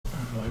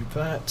load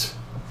that.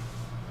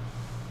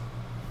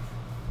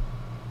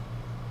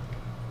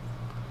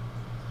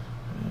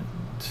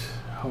 And,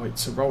 oh,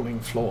 it's a rolling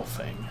floor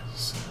thing,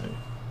 so...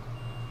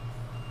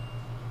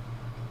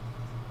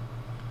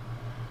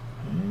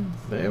 And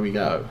there we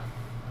go.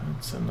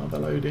 That's another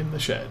load in the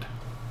shed.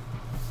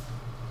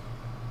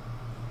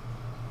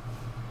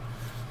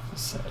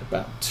 So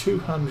about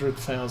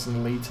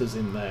 200,000 litres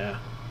in there.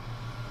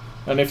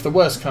 And if the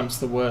worst comes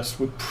to the worst,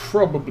 we'd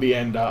probably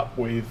end up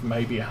with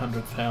maybe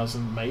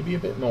 100,000, maybe a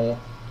bit more,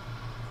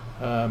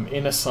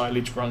 in a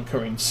silage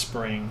bunker in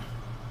spring.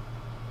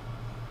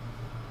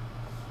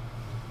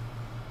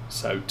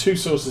 So 2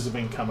 sources of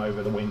income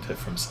over the winter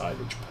from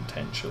silage,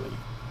 potentially,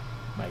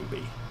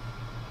 maybe.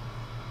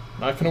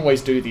 And I can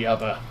always do the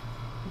other,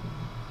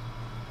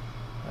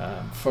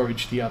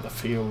 forage the other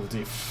field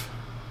if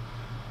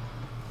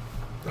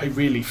I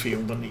really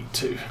feel the need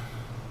to.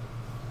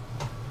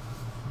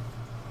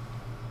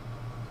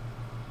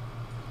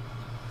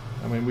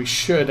 I mean, we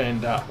should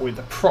end up with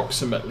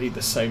approximately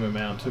the same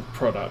amount of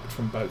product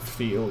from both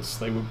fields.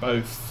 They were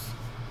both,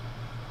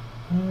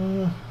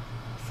 I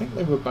think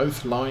they were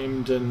both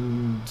limed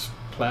and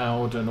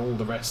ploughed and all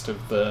the rest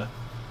of the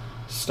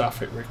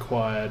stuff it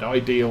required.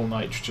 Ideal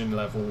nitrogen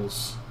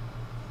levels.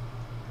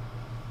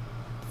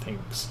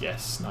 Thinks,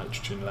 yes,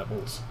 nitrogen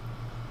levels.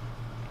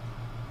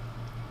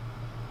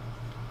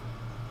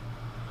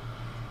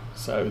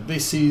 So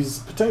this is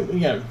potentially,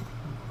 you know,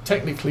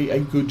 technically a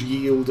good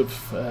yield of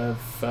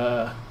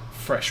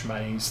fresh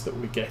maize that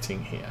we're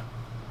getting here.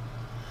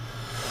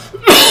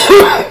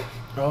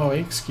 Oh,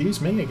 excuse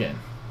me again.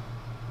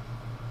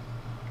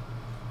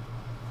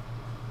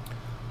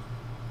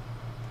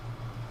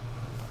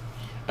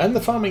 And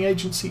the farming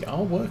agency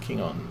are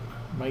working on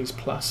Maize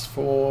Plus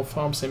for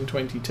FarmSim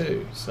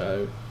 22,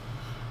 so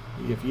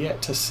we have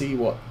yet to see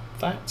what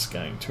that's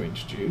going to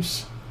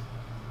introduce.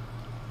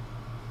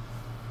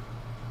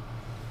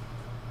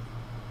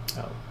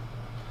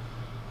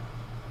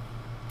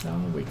 Oh,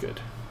 we're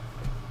good.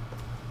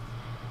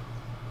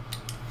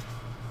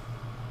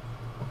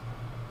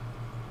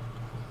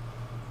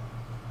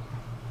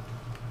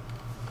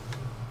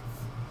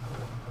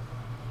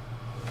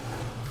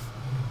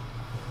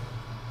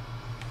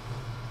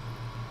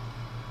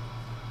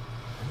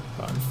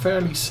 But I'm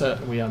fairly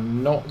certain we are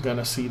not going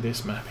to see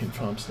this map in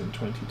FarmSim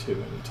 22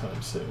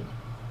 anytime soon.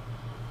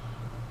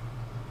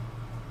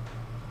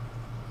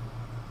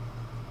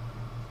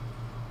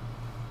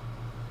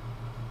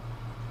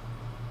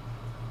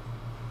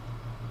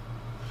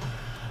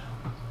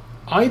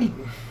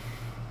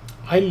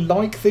 I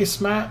like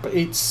this map.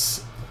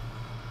 It's,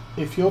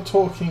 if you're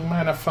talking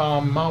Manor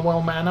Farm,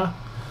 Marwell Manor,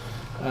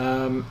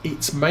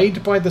 it's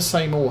made by the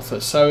same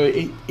author, so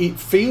it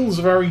feels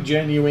very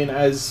genuine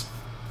as,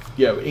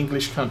 you know,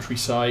 English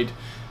countryside,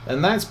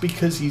 and that's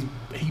because he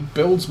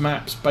builds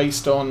maps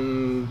based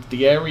on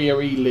the area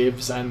he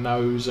lives and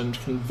knows and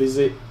can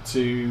visit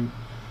to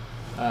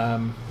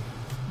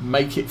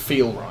make it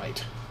feel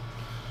right.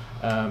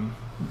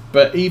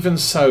 But even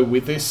so,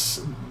 with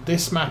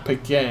this map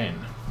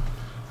again,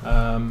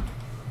 oh,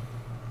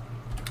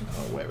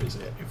 where is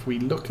it? If we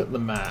look at the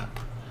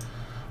map,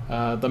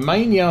 the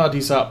main yard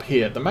is up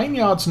here. The main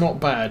yard's not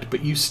bad,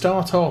 but you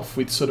start off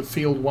with sort of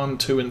field 1,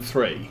 2 and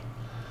 3,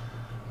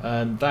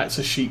 and that's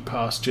a sheep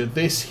pasture.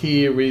 This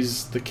here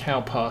is the cow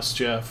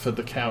pasture for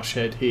the cow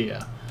shed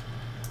here.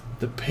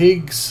 The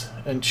pigs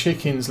and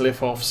chickens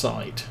live off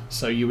site,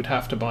 so you would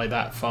have to buy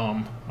that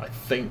farm, I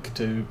think,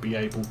 to be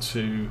able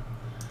to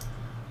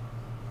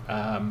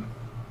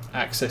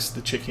access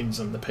the chickens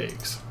and the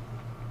pigs.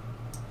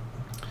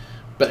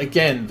 But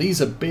again,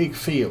 these are big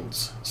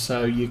fields,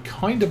 so you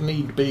kind of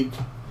need big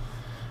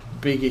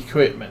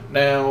equipment.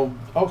 Now,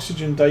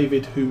 Oxygen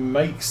David, who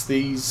makes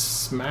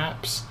these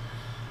maps,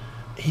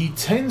 he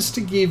tends to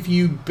give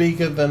you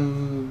bigger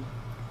than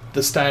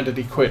the standard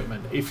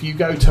equipment. If you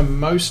go to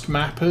most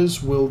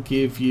mappers, will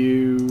give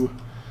you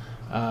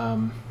a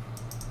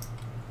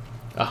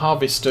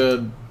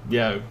harvester, you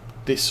know,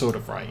 this sort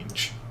of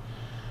range.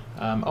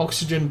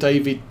 Oxygen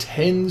David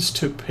tends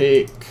to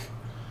pick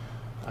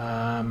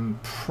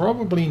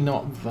probably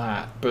not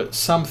that, but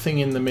something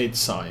in the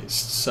mid-sized,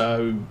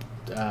 so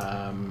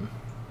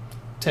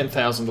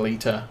 10,000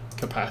 litre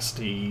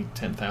capacity,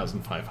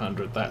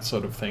 10,500, that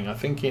sort of thing. I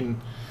think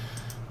in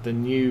the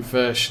new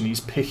version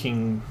he's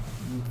picking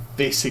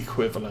this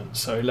equivalent,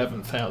 so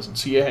 11,000.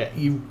 So yeah,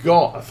 you've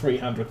got a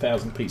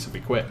 300,000 piece of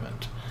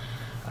equipment.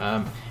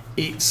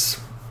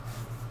 It's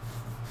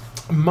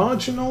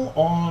marginal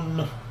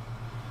on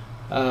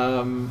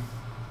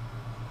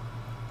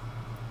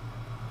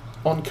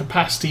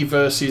capacity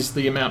versus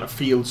the amount of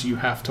fields you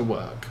have to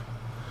work.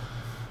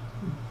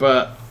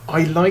 But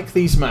I like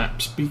these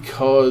maps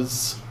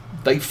because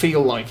they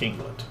feel like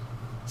England.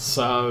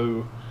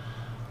 So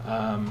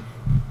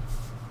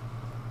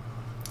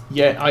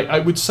yeah, I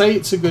would say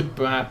it's a good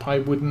map. I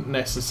wouldn't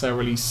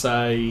necessarily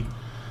say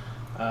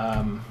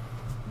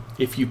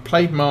if you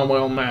played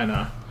Marwell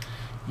Manor,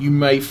 you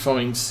may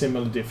find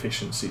similar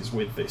deficiencies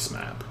with this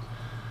map.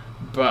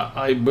 But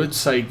I would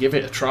say give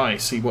it a try,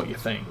 see what you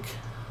think.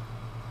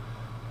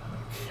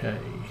 Okay.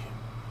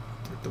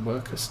 Did the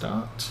worker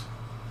start?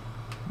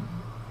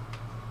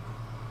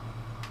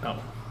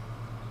 Oh.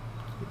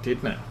 It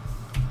did now.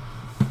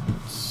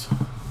 Let's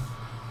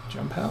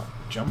jump out,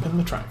 jump in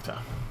the tractor.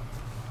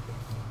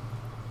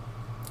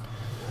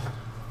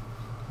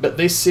 But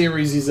this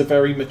series is a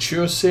very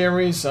mature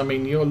series. I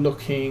mean, you're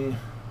looking...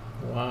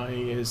 Why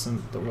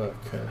isn't the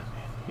worker...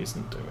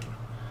 isn't doing...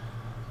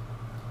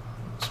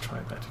 Let's try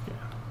that again.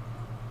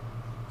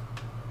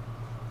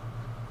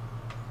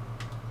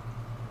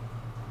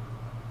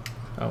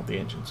 Oh, the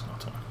engine's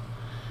not on.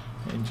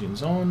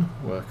 Engine's on,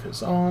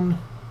 worker's on.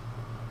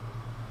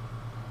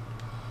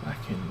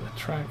 Back in the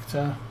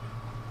tractor.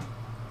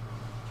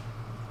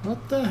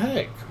 What the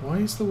heck? Why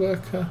is the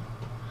worker...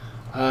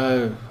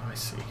 Oh, I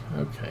see.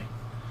 Okay.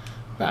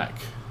 Back.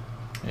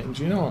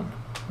 Engine on.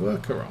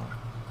 Worker on.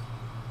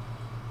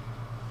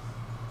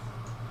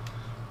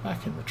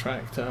 Back in the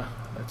tractor.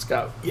 Let's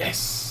go.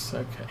 Yes!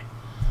 Okay.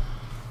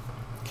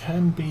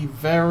 Can be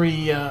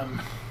very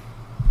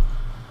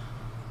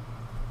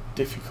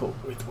difficult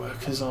with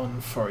workers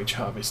on forage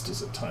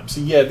harvesters at times.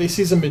 So yeah, this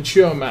is a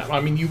mature map. I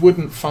mean, you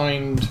wouldn't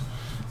find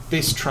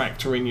this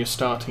tractor in your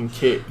starting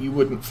kit. You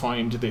wouldn't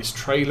find this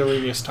trailer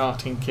in your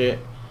starting kit.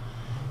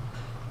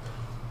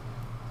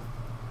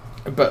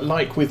 But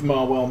like with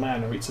Marwell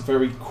Manor, it's a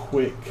very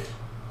quick...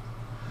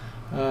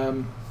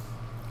 I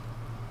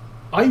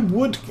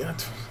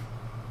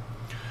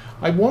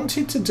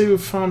wanted to do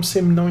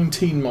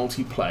FS19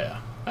 multiplayer.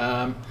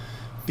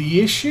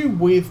 The issue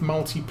with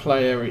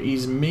multiplayer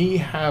is me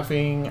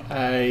having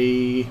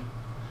a...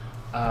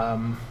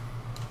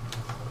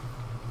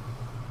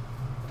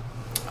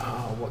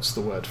 what's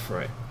the word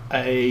for it?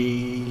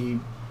 A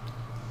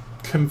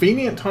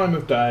convenient time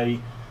of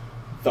day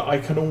that I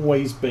can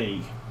always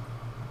be.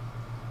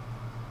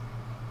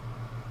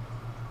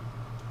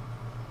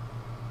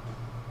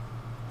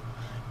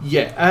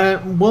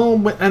 Yeah,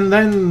 well, and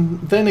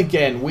then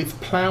again,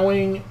 with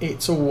ploughing,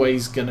 it's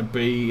always going to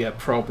be a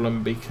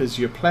problem because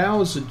your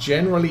ploughs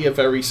generally are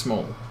very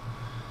small.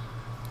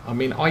 I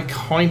mean, I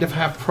kind of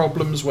have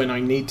problems when I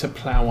need to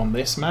plough on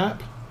this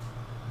map.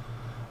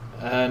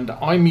 And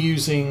I'm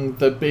using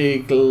the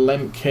big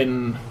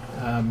Lemkin,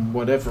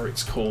 whatever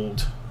it's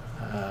called.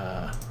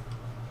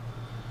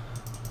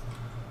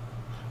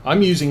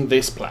 I'm using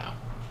this plough,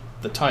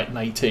 the Titan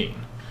 18.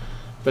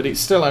 But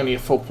it's still only a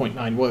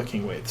 4.9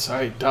 working width, so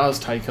it does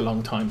take a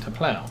long time to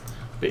plough.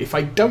 But if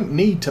I don't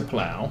need to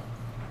plough,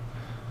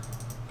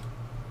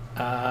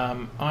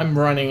 I'm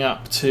running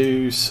up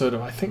to sort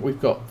of, I think we've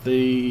got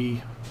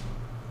the...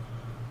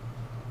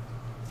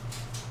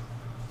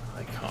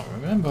 I can't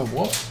remember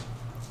what.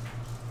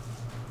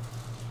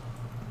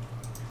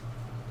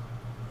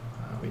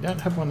 We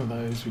don't have one of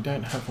those, we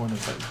don't have one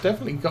of those.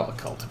 Definitely got a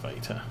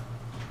cultivator.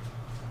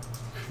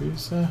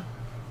 Cruiser.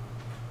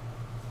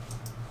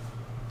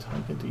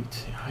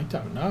 I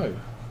don't know.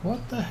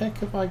 What the heck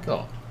have I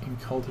got in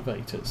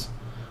cultivators?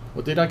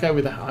 Or did I go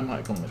with a... I might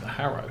have gone with a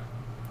harrow.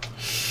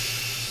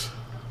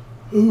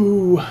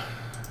 Ooh.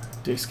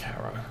 Disc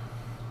harrow.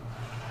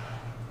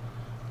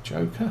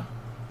 Joker?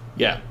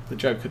 Yeah, the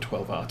Joker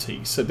 12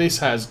 RT. So this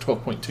has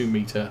 12.2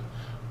 meter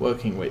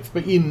working width.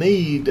 But you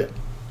need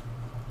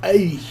a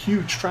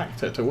huge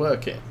tractor to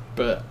work it.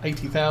 But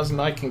 80,000,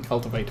 I can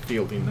cultivate a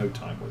field in no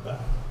time with that.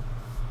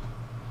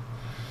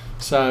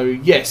 So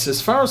yes, as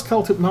far as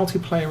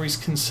multiplayer is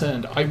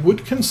concerned, I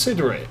would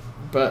consider it,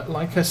 but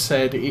like I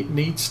said, it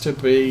needs to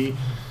be,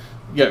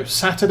 you know,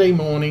 Saturday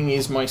morning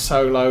is my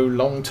solo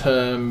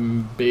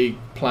long-term big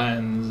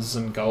plans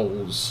and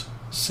goals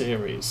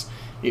series.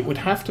 It would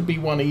have to be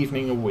one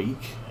evening a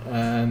week,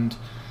 and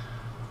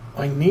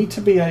I need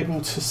to be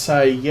able to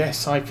say,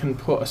 yes, I can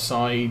put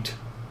aside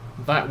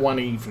that one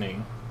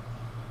evening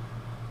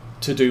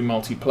to do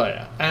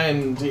multiplayer,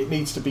 and it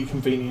needs to be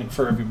convenient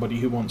for everybody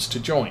who wants to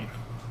join.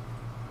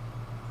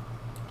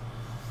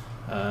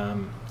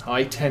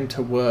 I tend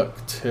to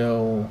work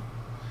till,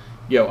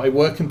 I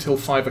work until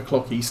 5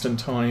 o'clock Eastern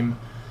time.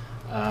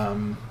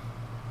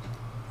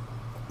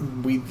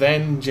 We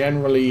then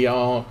generally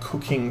are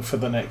cooking for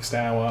the next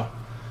hour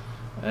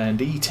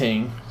and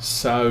eating,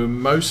 so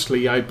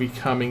mostly I'd be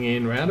coming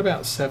in around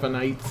about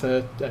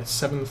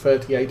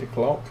 7:30, 8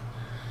 o'clock.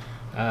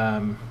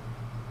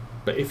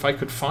 But if I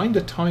could find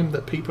a time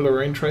that people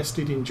are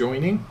interested in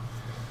joining,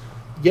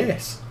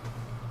 yes.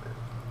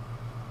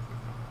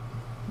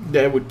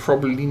 There would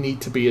probably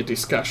need to be a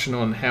discussion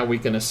on how we're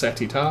going to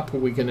set it up. Are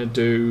we going to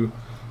do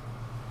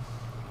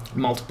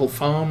multiple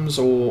farms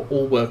or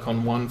all work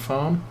on one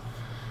farm?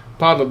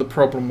 Part of the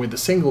problem with the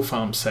single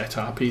farm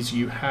setup is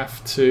you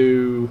have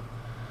to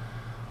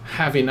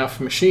have enough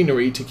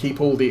machinery to keep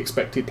all the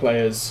expected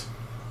players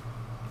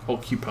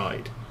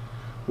occupied.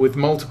 With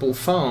multiple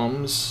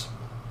farms,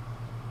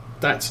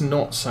 that's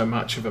not so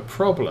much of a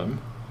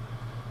problem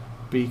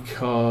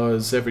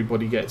because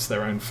everybody gets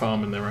their own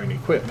farm and their own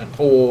equipment,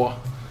 or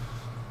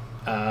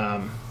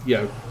a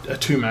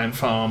 2-man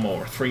farm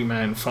or a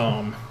 3-man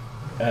farm,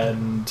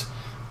 and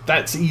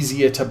that's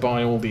easier to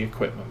buy all the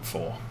equipment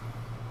for.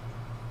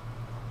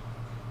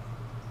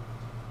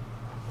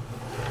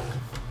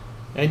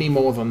 Any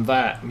more than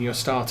that, and your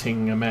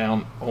starting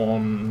amount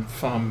on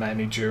Farm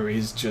Manager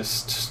is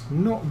just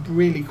not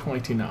really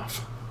quite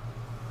enough.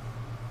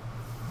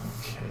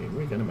 Okay,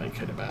 we're going to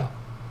make it about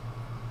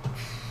a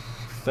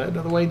third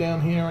of the way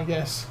down here, I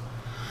guess.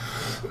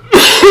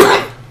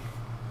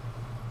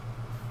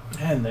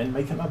 And then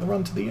make another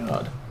run to the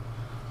yard.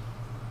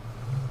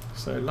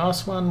 So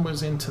last one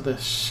was into the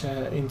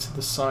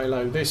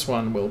silo. This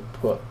one we'll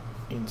put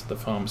into the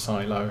farm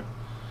silo.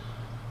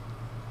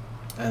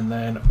 And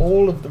then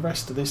all of the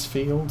rest of this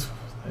field,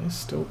 there's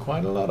still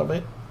quite a lot of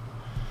it,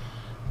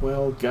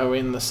 will go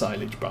in the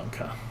silage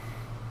bunker.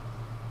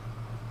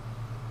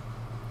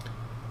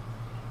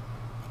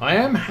 I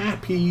am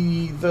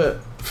happy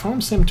that from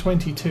Sim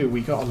 22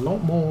 we got a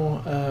lot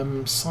more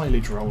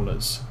silage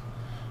rollers.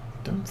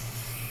 Don't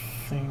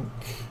think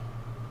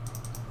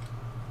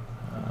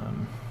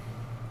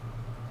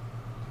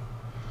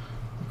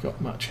we got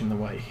much in the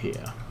way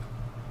here.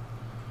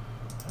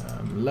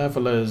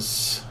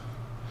 Levelers,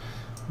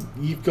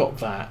 you've got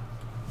that.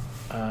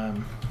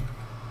 Oh,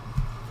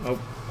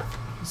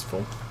 it's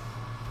full.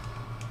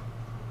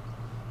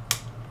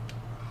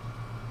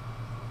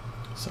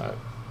 So,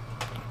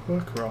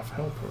 worker off,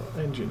 helper,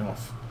 engine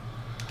off,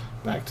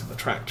 back to the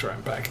tractor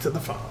and back to the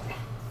farm.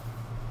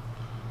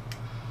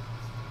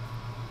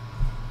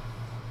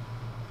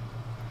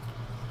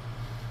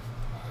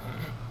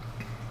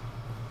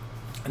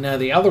 Now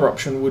the other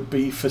option would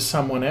be for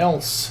someone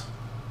else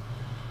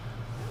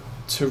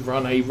to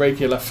run a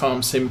regular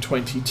Farm Sim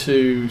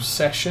 22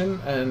 session,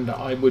 and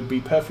I would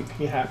be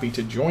perfectly happy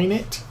to join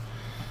it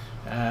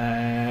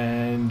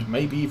and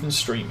maybe even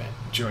stream it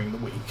during the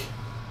week.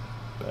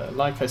 But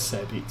like I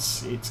said,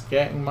 it's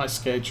getting my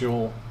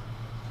schedule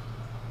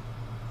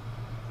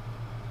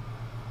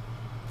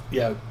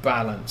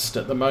balanced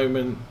at the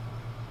moment.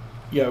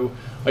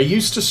 I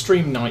used to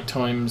stream night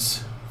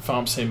times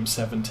Farm Sim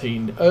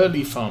 17,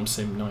 early Farm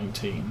Sim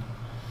 19.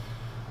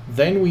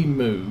 Then we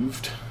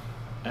moved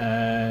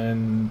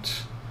and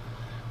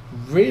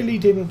really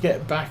didn't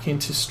get back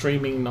into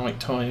streaming night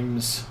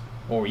times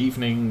or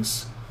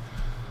evenings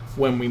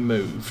when we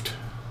moved.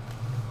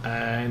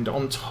 And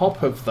on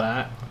top of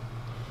that,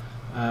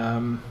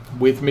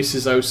 with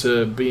Mrs.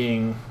 Osa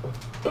being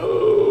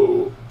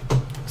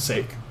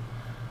sick,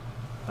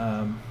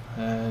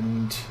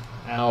 and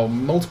our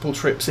multiple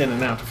trips in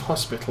and out of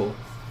hospital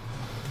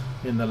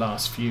in the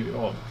last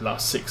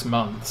 6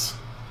 months,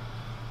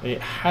 it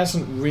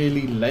hasn't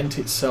really lent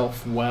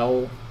itself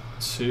well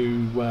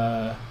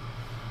to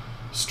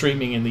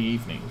streaming in the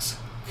evenings,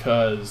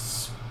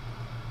 because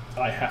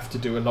I have to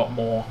do a lot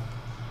more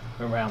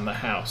around the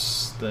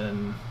house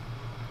than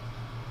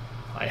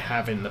I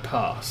have in the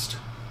past.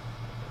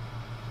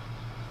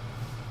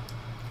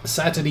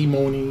 Saturday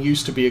morning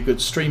used to be a good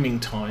streaming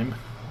time.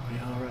 We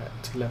are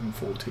at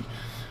 11:40.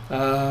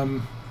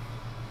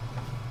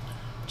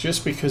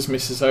 Just because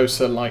Mrs.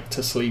 Osa liked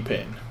to sleep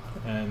in,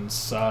 and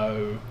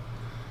so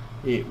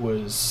it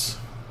was,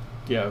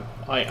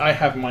 I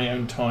have my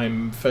own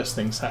time first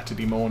thing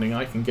Saturday morning.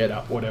 I can get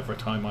up whatever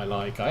time I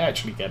like. I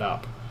actually get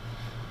up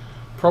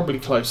probably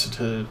closer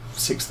to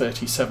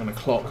 6:30, 7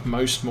 o'clock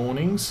most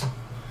mornings,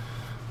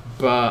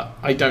 but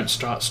I don't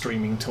start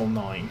streaming till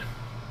 9,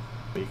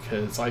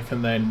 because I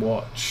can then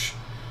watch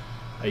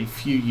a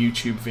few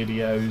YouTube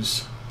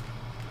videos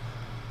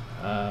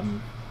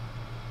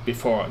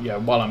before,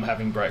 while I'm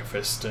having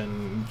breakfast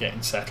and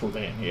getting settled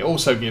in. It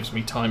also gives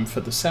me time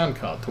for the sound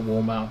card to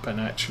warm up and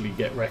actually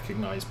get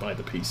recognised by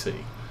the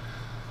PC.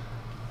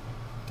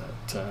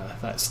 But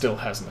that still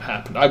hasn't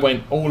happened. I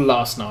went all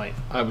last night.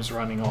 I was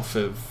running off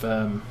of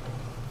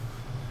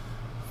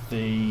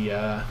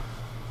the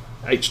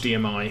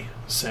HDMI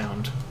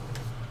sound,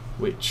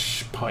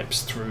 which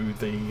pipes through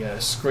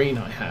the screen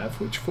I have,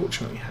 which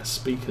fortunately has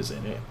speakers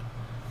in it.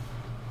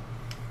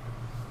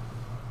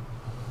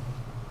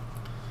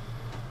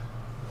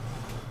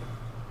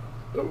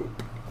 Oh.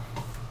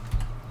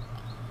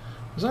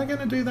 Was I going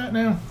to do that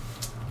now?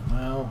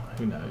 Well,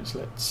 who knows.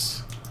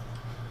 Let's...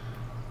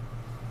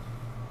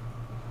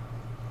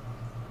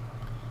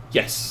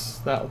 Yes,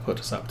 that'll put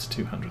us up to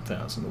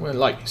 200,000. Well,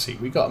 like you see,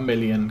 we've got 1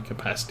 million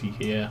capacity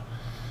here.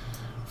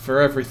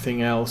 For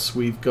everything else,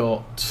 we've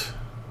got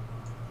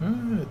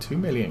 2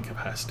 million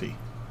capacity.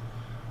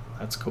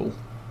 That's cool.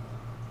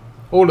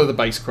 All of the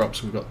base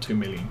crops, we've got 2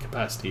 million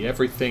capacity.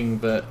 Everything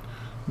that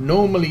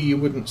normally you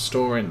wouldn't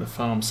store in the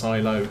farm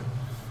silo,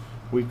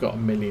 we've got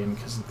 1 million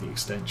because of the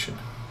extension.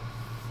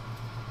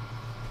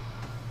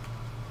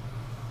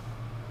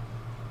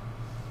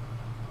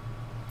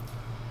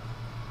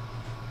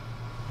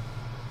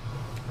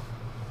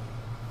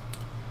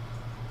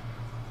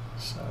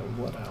 So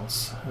what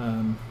else?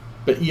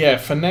 But yeah,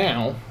 for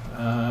now,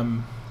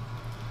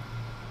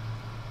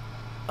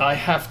 I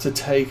have to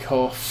take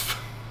off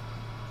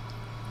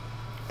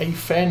a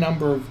fair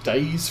number of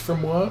days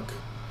from work,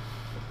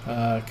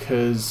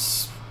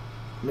 because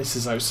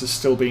Mrs. Osa is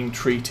still being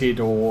treated,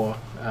 or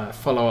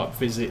follow-up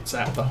visits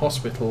at the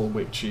hospital,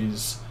 which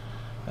is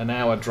an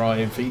hour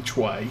drive each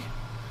way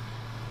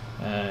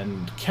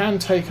and can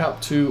take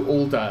up to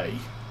all day.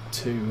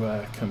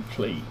 to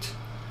complete,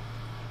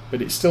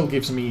 but it still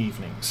gives me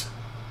evenings.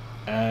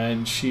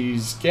 And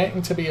she's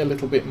getting to be a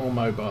little bit more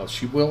mobile.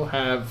 She will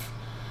have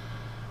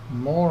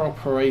more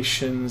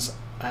operations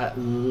at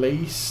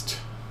least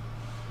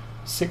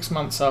 6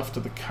 months after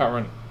the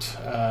current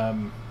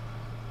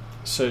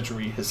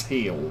surgery has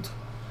healed.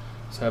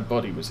 So her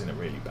body was in a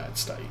really bad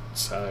state.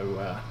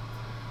 So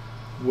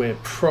we're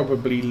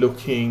probably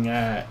looking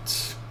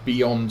at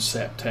beyond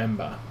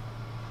September.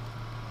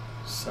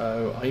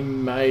 So I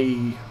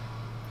may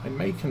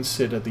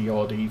consider the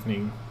odd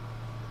evening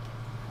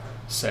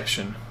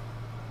session,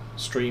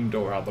 streamed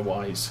or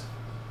otherwise.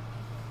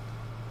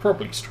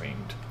 Probably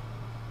streamed.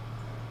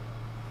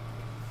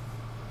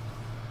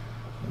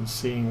 And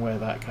seeing where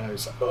that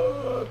goes.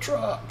 Oh,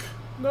 truck!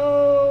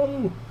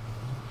 No!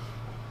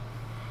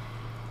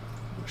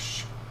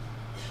 Whoosh.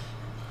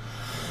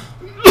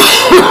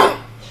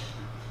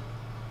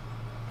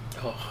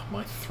 Oh,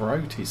 my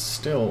throat is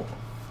still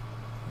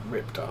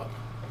ripped up.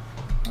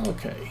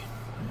 Okay,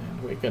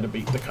 and we're going to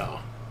beat the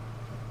car.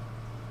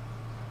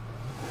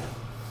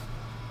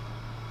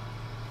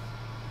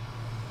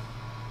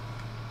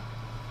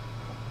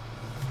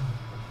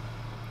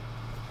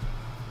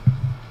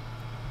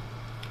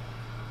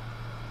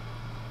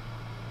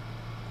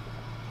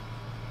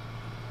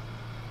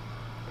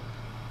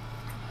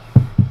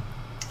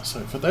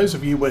 So for those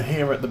of you who were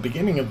here at the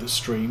beginning of the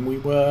stream, we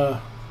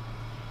were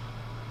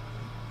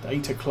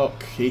 8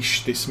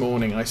 o'clock-ish this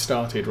morning. I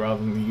started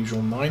rather than the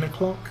usual 9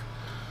 o'clock,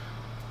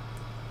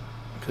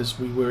 because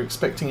we were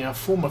expecting our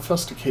former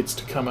foster kids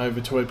to come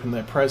over to open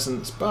their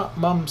presents, but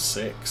Mum's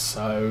sick,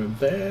 so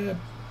they're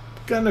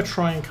going to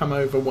try and come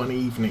over one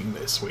evening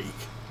this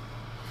week.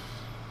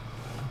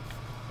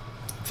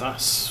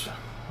 Thus,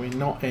 we're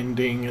not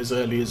ending as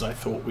early as I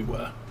thought we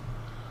were.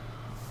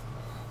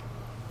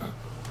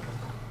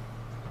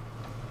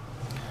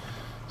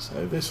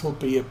 So this will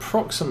be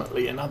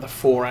approximately another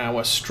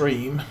 4-hour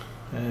stream,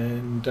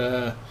 and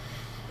I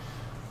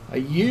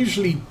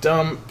usually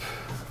dump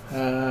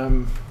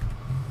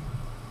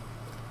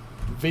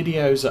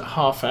videos at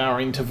half-hour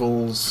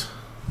intervals.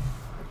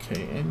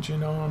 Okay,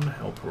 engine on,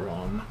 helper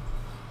on.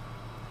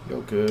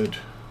 You're good.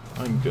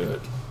 I'm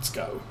good. Let's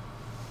go.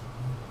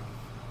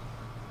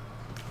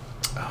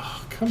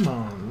 Oh, come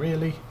on,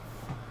 really?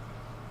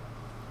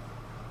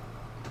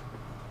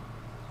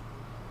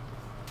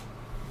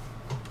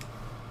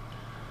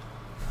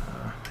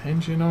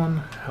 Engine on,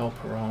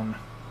 helper on.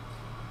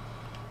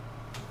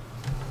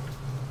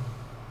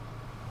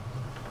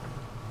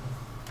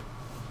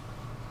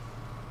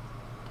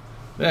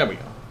 There we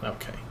go.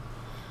 Okay.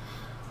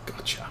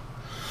 Gotcha.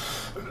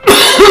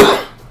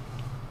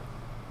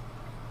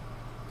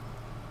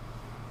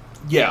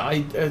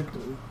 Yeah,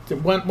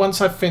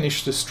 once I've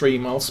finished the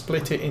stream, I'll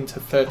split it into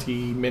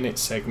 30-minute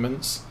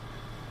segments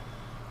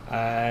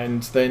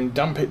and then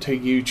dump it to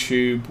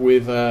YouTube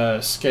with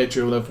a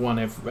schedule of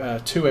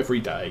 2 every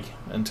day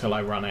until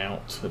I run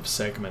out of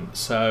segments.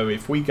 So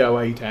if we go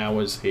 8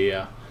 hours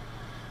here,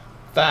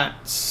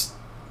 that's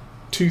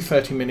 2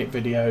 30-minute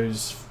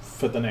videos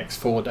for the next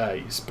 4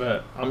 days.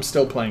 But I'm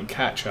still playing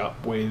catch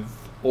up with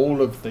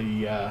all of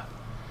the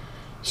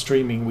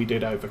streaming we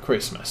did over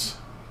Christmas.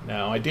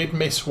 Now, I did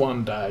miss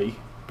one day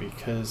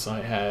because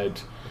I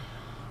had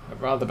a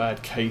rather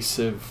bad case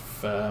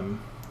of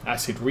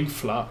acid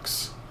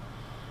reflux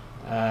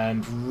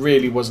and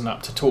really wasn't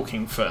up to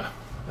talking for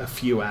a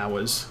few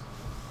hours,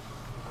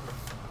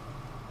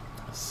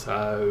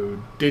 so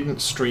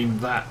didn't stream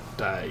that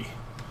day.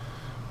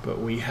 But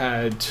we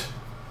had,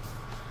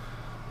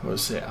 what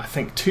was it, I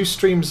think 2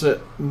 streams at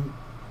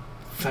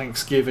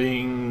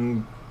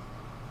Thanksgiving,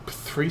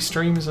 3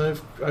 streams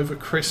over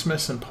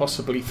Christmas, and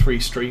possibly 3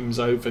 streams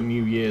over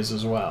New Year's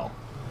as well.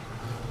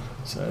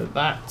 So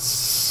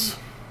that's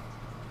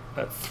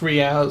at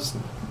 3 hours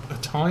a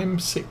time,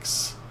 3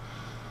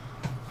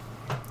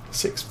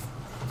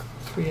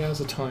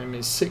 hours a time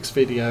is 6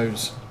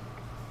 videos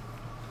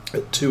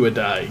at 2 a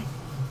day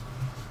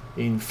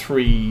in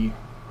 3,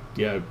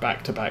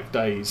 back-to-back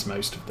days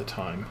most of the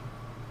time.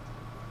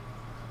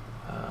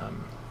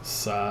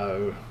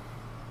 So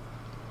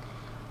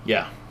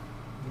yeah,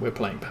 we're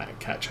playing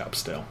catch up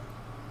still.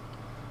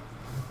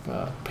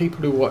 But people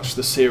who watch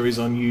the series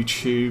on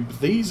YouTube,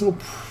 these will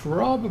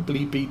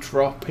probably be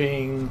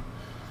dropping,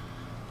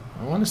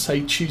 I want to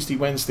say Tuesday,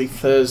 Wednesday,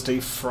 Thursday,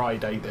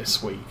 Friday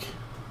this week.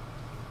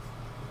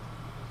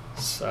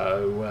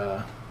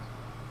 So,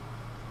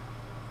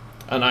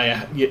 and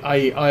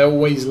I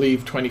always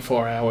leave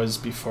 24 hours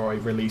before I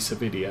release a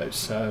video.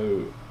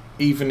 So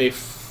even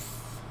if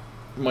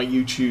my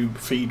YouTube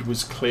feed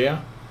was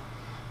clear,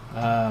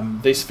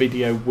 this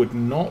video would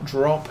not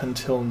drop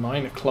until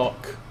 9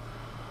 o'clock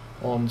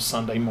on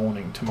Sunday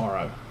morning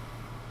tomorrow.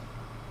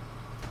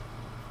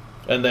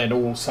 And then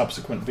all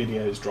subsequent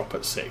videos drop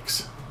at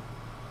 6.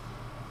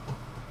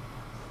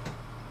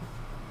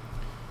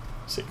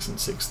 6 and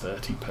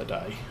 6:30 per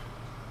day.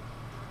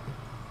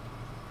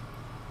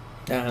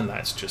 And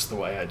that's just the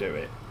way I do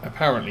it.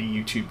 Apparently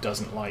YouTube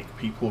doesn't like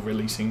people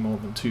releasing more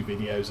than 2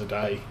 videos a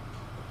day.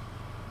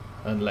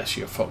 unless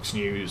you're Fox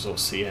News or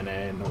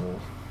CNN or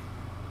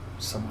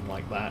someone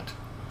like that.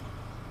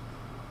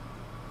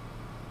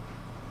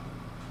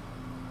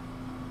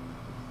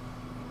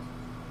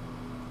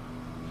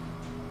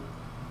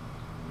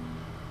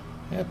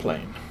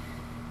 Airplane.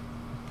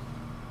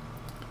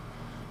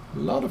 A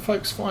lot of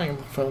folks flying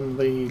from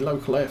the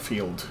local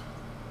airfield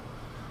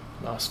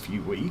last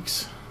few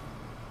weeks.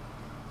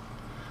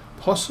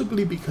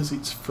 Possibly because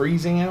it's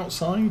freezing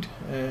outside,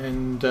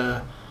 and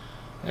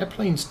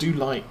airplanes do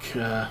like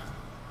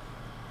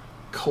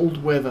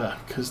cold weather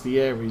because the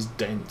air is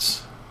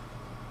dense.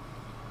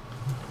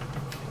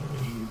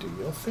 Okay, you do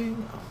your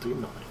thing, I'll do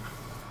mine.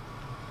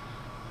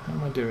 How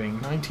am I doing?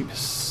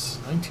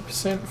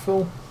 90%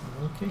 full?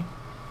 Okay.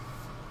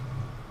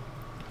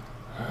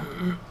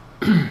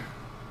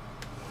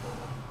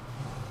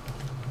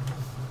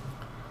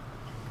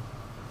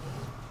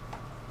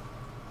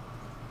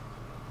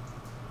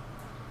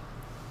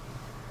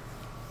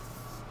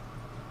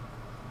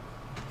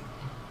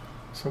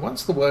 So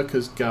once the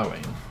worker's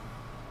going,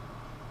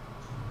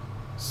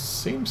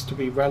 seems to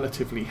be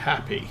relatively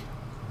happy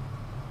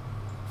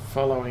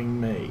following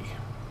me.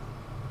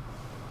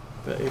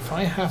 But if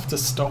I have to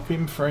stop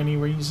him for any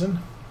reason,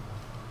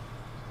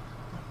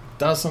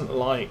 doesn't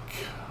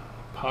like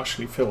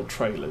partially filled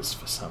trailers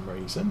for some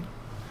reason,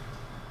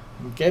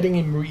 and getting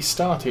him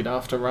restarted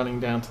after running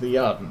down to the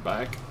yard and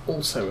back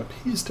also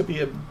appears to be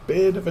a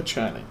bit of a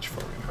challenge for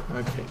him.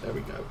 Okay, there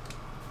we go.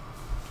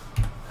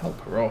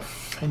 Helper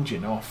off,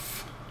 engine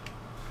off.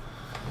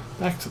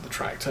 Back to the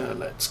tractor,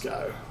 let's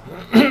go.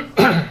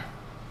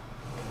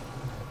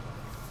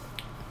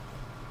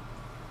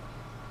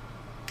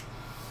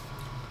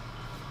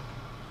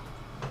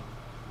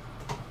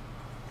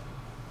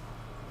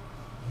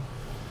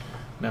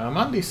 Now I'm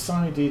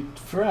undecided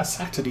for our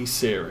Saturday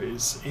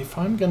series if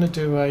I'm going to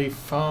do a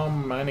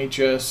farm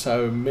manager,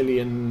 so $1.5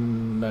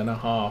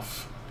 million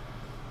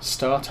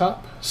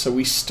startup. So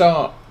we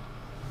start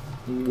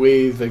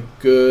with a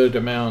good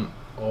amount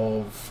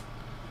of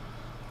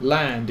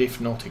land, if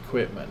not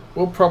equipment.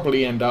 We'll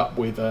probably end up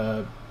with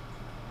an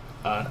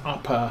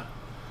upper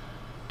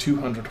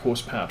 200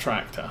 horsepower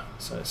tractor,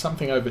 so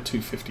something over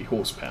 250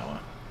 horsepower.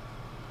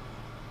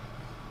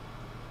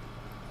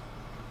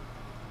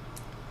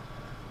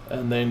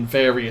 And then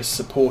various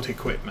support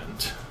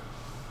equipment,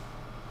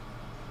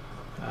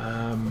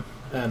 and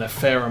a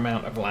fair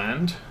amount of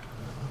land.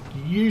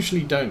 You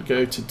usually don't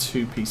go to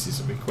 2 pieces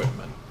of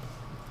equipment.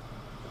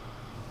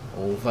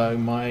 Although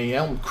my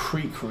Elm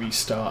Creek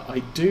restart,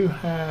 I do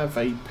have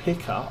a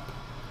pickup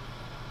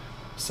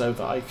so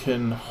that I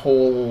can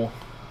haul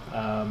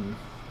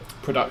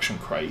production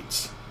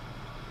crates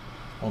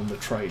on the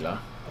trailer,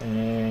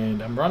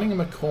 and I'm running a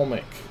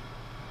McCormick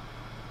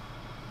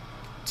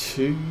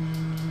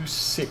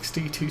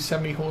 260,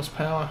 270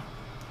 horsepower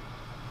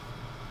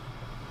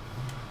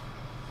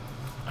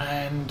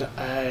and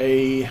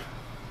the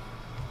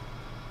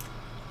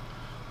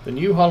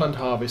New Holland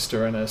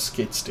harvester and a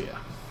skid steer.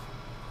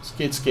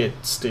 Skid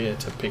steer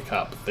to pick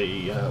up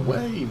the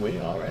way we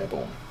are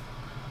airborne.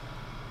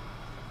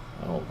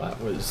 Oh, that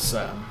was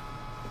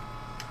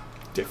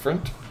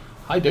different.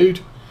 Hi dude,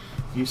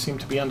 you seem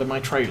to be under my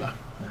trailer,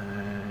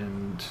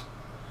 and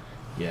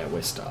yeah,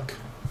 we're stuck.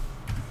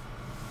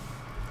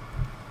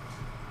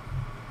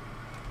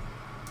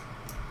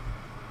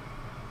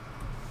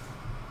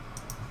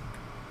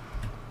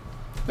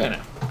 There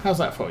now, how's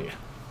that for you?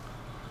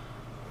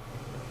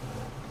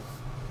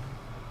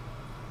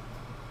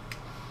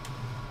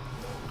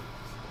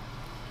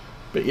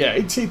 But yeah,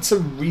 it's a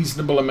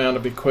reasonable amount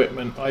of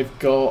equipment. I've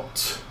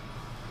got,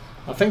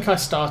 I think I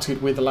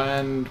started with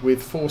land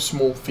with 4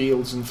 small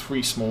fields and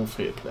 3 small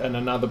fields, and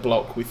another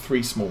block with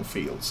 3 small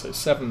fields, so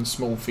 7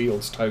 small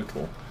fields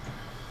total.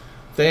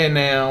 They're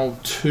now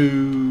 2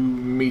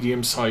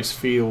 medium-sized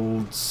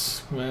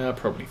fields, well,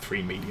 probably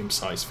 3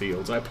 medium-sized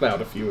fields. I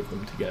ploughed a few of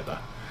them together.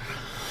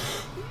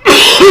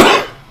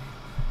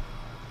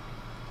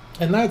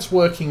 And that's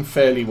working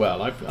fairly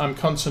well. I'm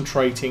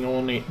concentrating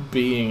on it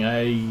being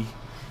a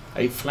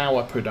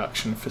flour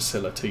production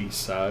facility,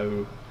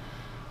 so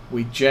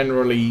we're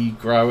generally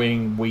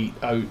growing wheat,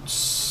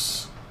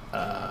 oats,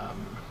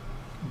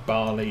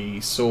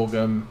 barley,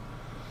 sorghum,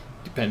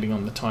 depending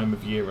on the time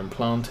of year and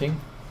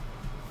planting.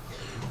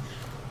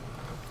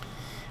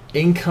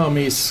 Income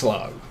is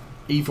slow,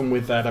 even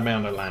with that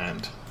amount of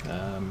land.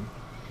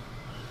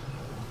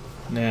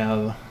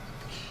 Now,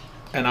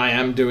 and I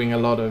am doing a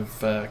lot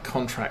of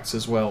contracts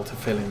as well to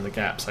fill in the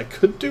gaps. I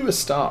could do a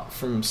start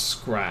from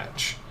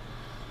scratch,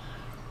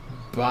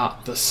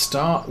 but the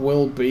start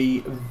will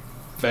be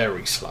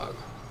very slow.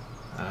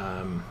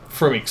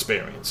 From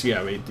experience,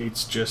 yeah,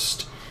 it's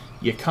just,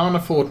 you can't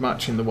afford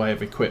much in the way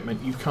of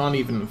equipment. You can't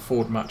even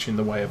afford much in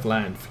the way of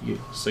land for you.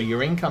 So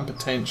your income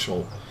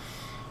potential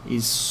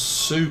is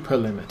super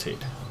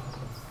limited.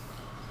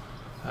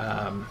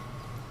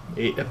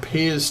 It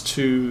appears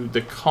to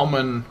the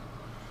common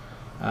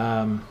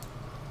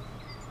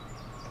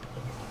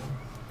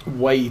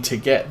way to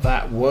get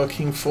that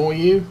working for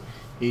you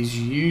is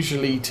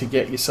usually to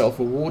get yourself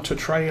a water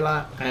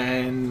trailer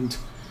and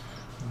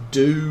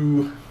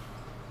do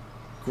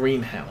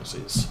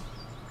greenhouses,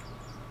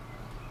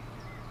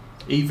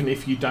 even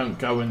if you don't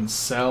go and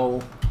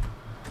sell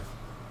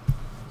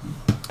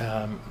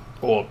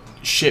or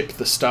ship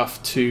the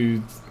stuff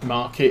to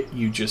market,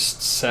 you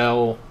just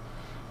sell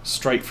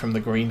straight from the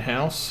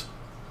greenhouse,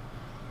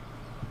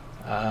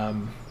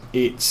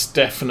 it's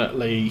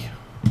definitely,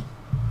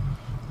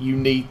 you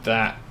need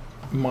that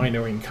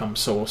minor income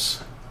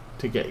source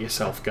to get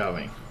yourself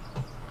going.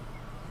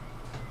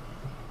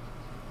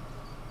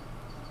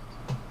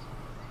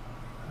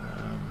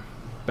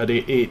 But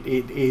it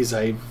is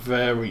a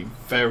very,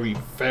 very,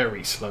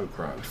 very slow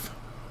growth.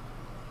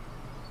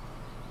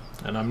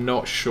 And I'm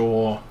not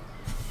sure,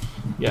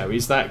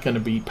 is that going to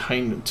be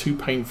too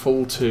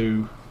painful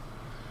to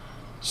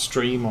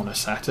stream on a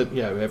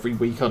Saturday, every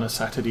week on a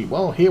Saturday?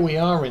 Well, here we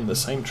are in the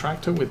same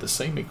tractor with the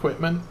same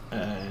equipment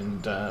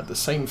and the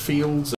same fields